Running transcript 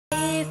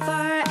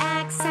for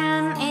X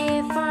and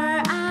A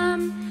for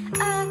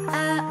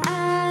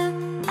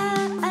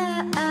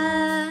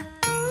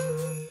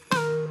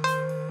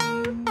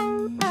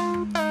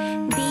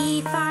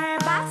B for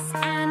bus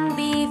and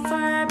B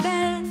for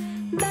bill.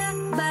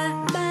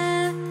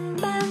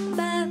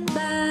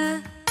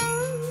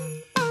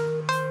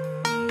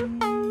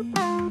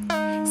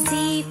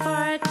 C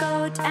for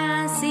coat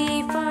and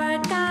C for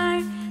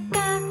car.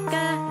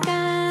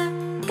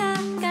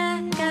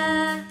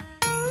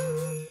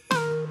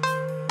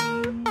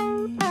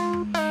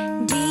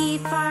 D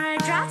for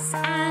dress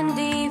and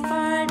D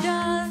for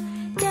doll.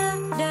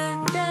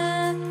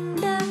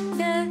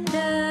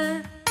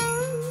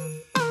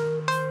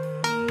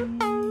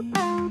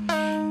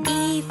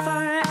 E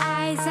for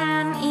eyes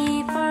and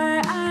E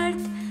for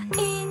earth.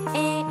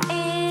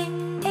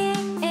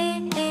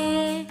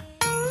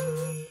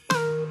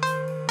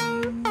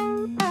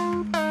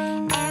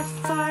 F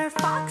for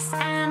fox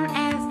and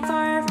F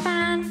for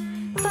fan.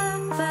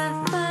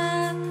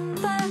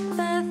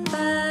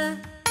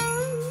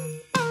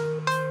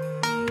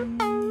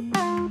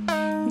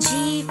 G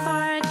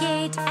for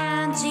gate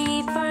and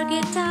G for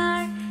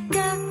guitar.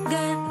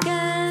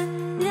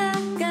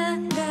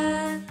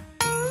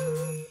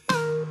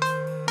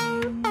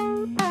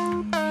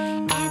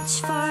 H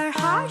for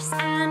horse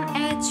and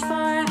H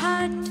for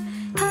hut.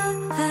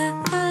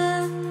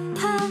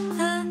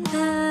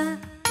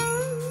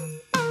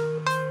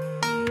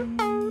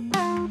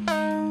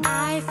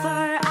 I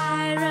for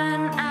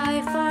iron,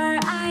 I for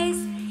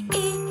ice.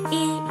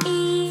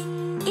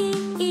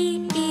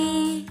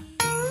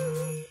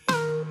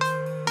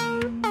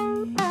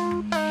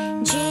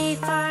 J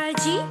for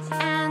jeep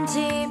and J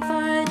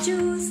for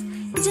juice.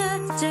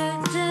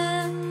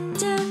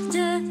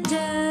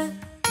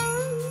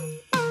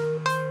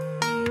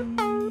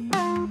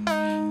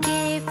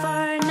 K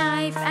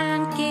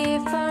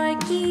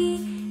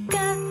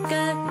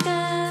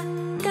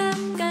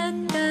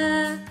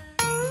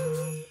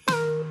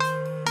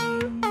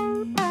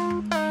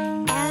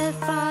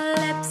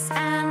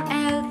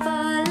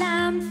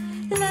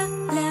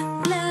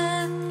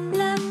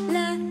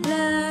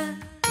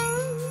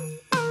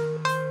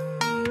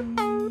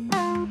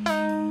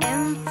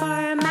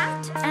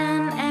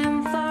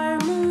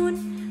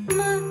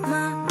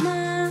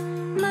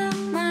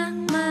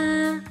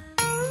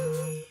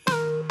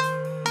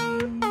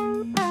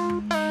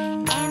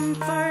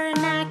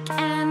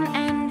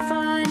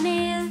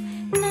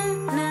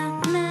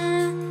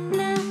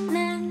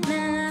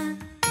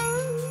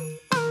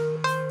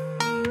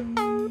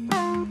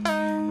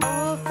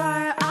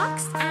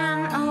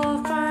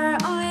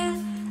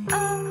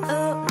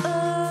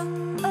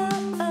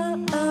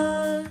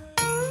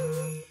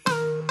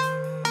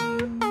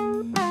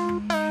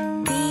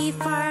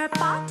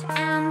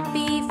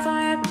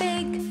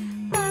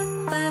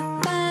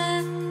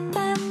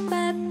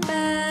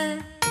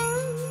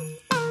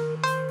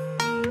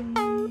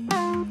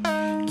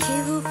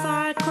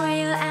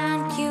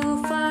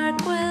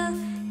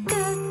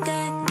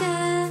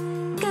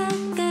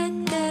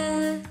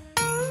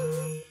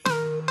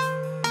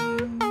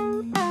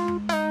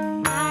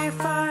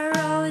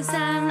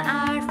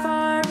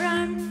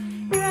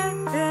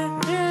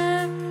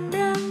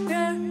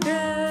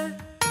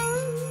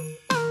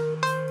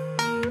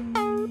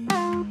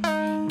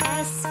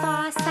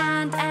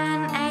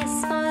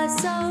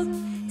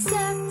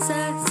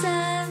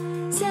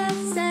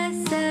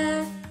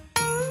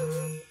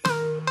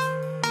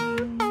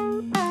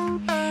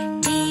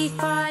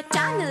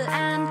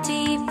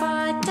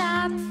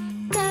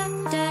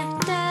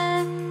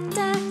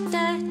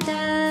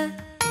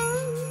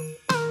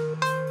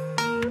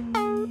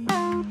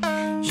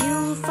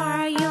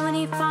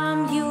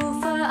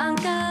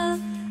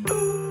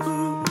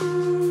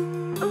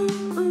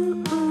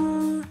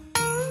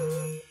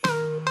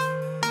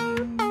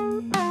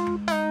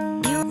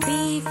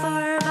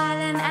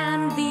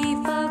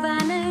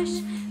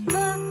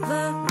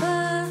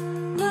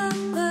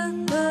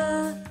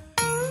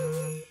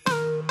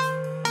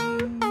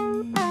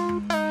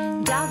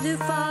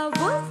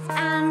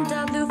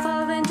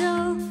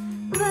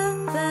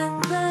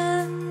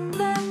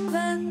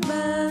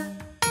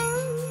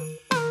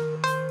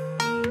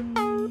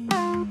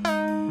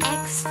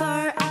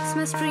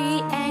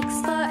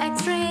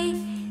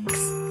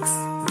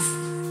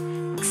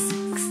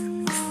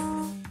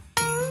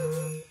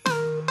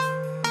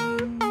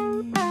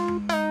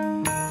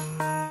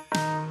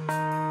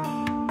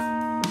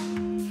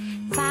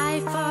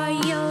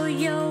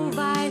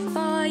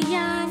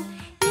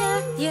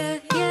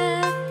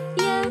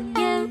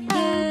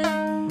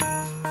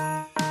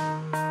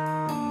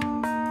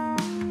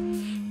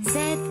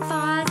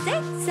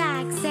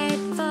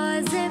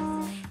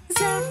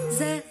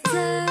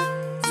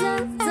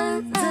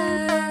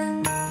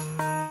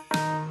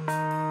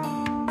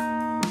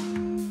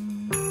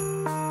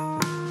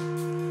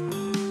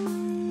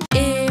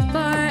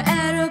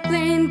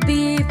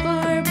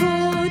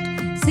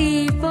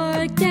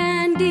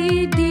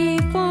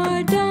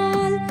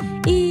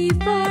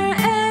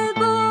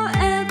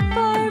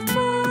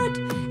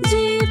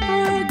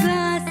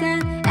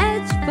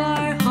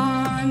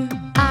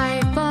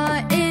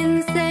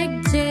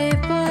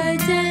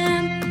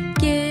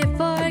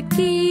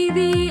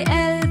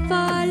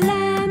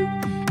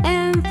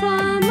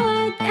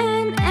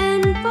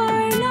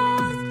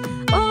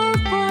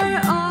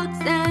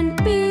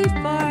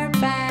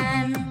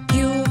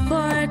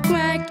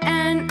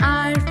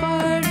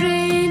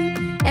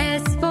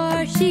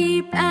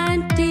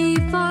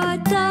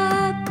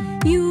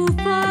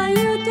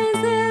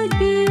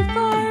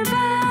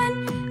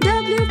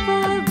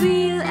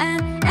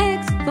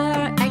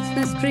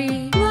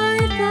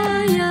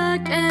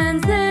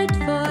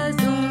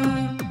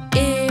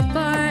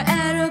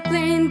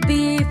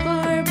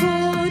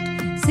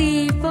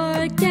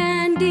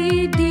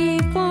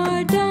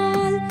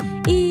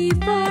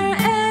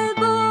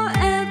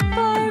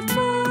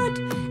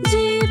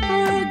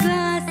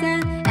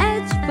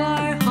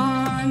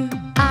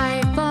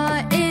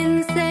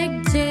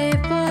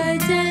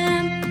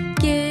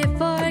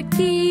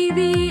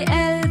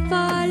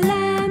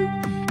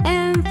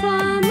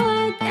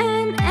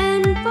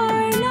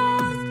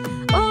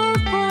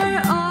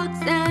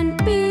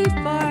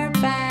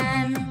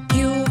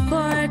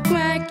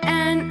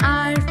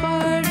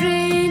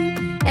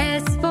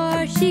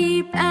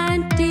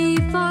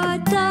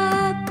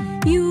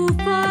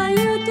for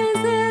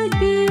utensil,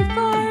 V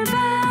for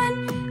van,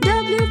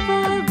 W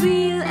for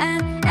wheel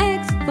and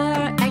X for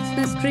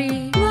Xmas tree,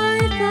 Y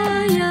for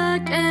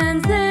yacht and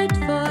Z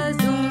for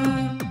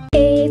zoom.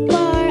 A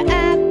for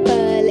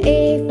apple,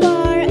 A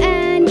for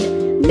ant,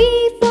 B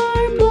for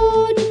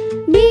boat,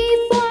 B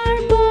for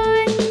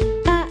boy,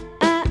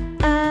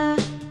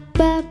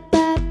 ba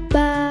ba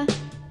ba.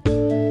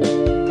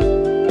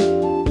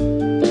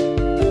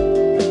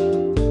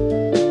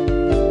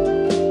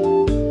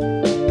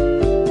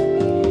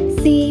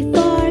 C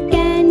for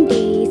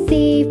candy, C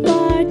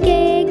for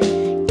cake,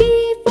 D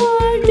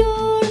for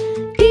door,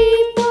 D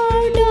for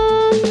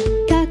dog,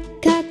 ka,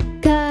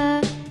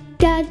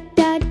 da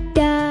da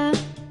da.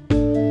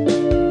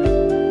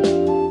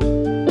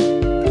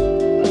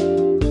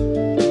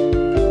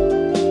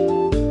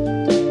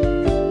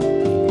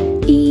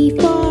 E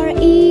for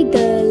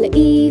eagle,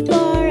 E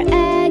for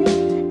egg,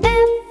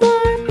 F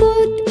for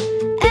foot,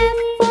 F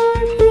for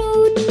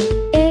fruit,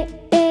 A,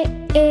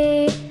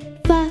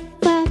 fa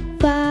fa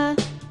fa.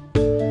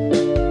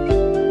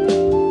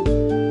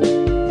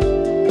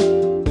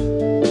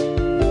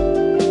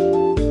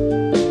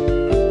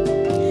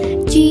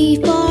 G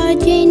for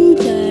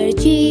ginger,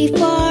 G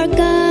for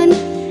gun,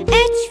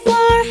 H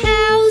for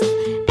house,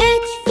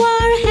 H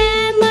for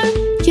hammer,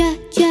 ja,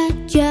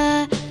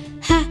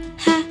 ha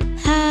ha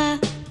ha.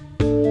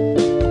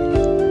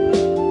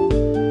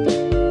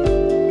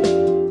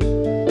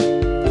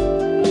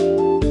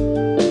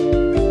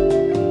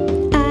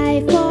 I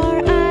for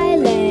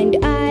island,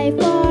 I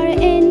for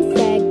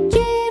insect, J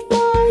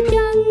for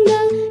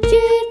jungle, J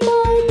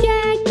for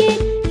jacket,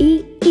 E,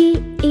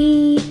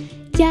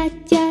 ja.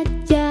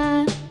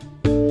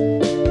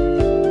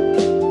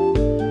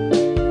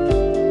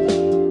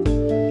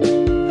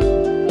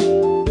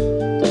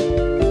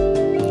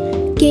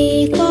 K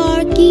for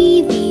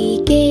kiwi,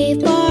 K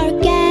for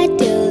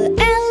kettle,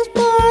 L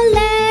for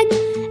leg,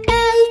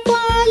 L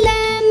for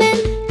lemon,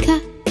 ka,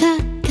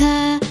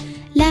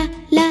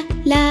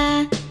 la.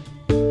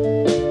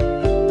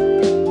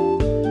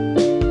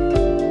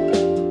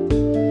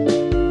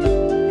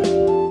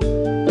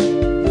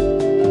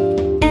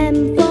 M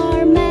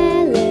for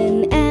melon,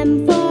 M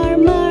for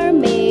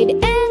mermaid,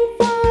 N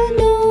for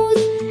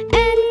nose,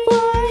 N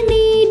for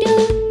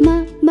needle,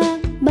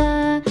 ba,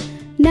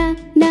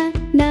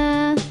 na.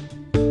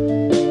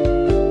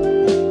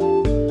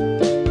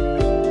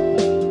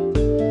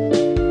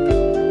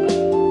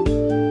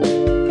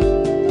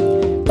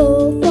 O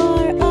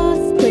for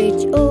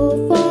ostrich, O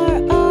for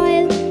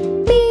oil,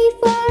 P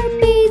for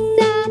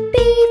pizza, P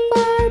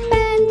for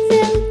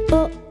pencil,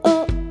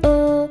 O,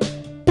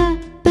 pa.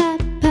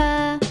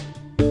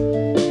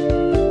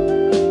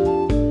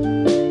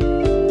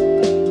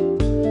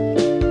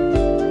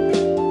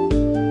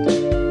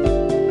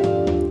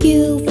 Q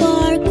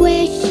for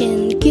question,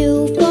 Q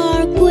for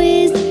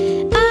quiz,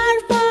 R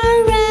for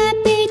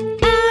rabbit,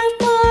 R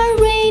for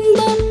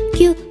rainbow, Q,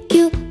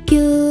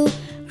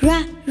 ra.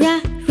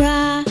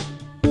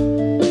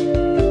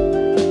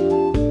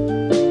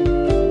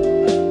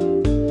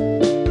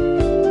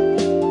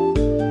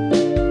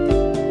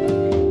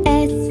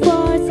 S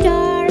for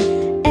star,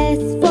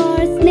 S for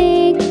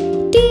snake,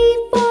 T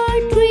for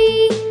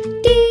tree,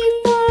 T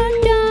for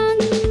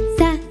tongue,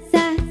 sa,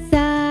 ta.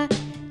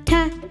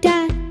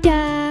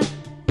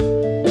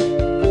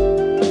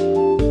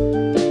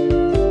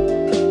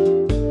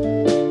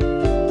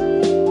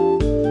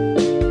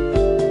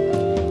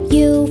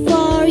 U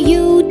for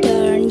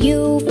U-turn,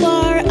 U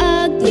for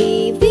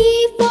ugly, V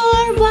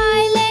for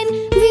violin,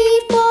 V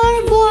for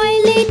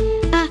violet,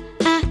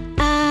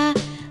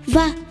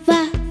 va.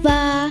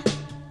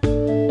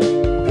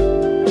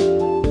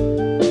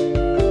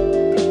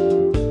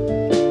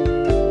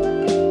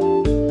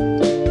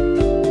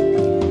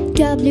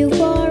 W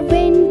for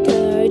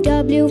winter,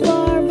 W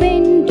for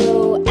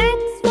window, X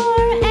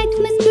for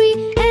Xmas tree,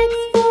 X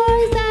for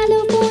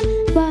xylophone,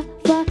 va,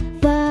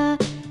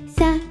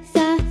 sa.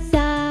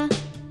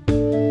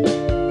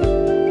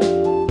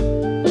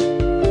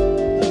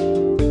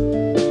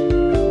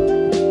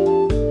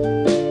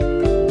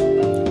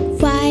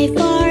 Y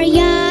for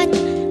yacht,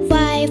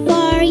 Y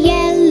for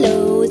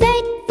yellow, Z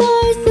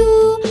for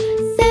zoo,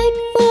 Z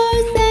for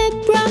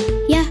zebra,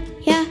 ya,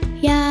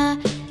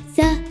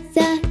 za.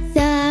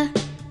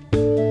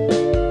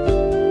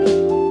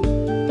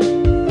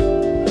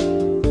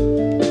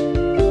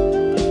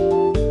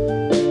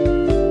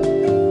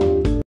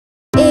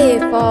 A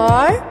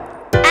for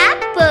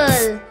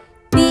apple,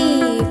 B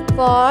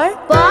for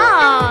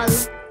ball,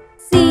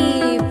 C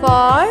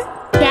for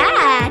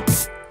cat,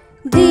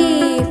 D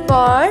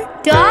for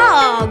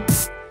dog,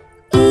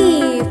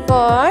 E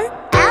for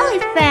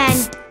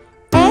elephant,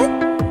 F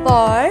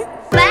for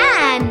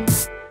fan,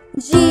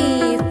 G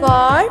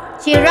for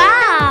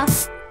giraffe,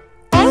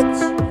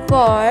 H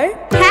for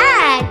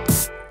hat,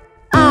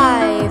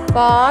 I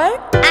for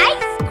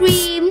ice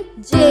cream,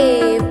 J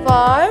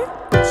for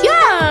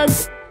jug,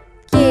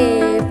 K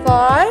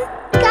for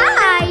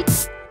kite,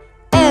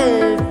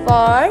 L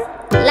for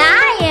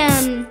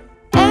lion,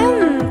 M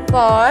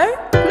for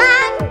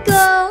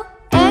mango,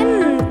 N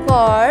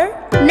for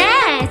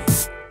net.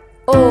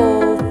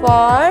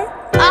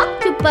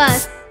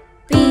 bus.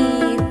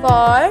 P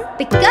for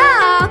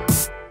Peacock.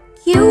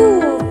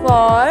 Q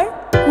for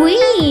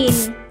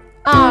Queen.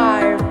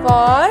 R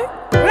for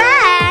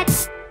Rat.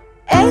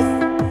 S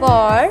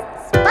for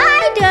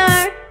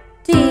Spider.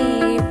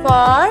 T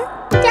for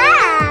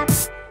Tap.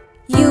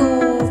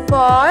 U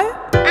for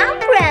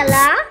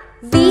Umbrella.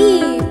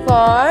 V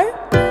for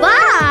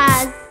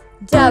Vase.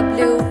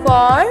 W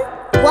for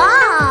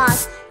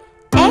Wasp.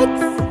 X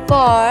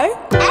for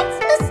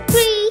Xmas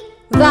tree.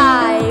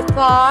 Y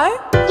for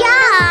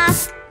Yak.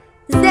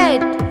 Z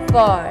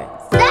for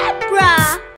Zebra.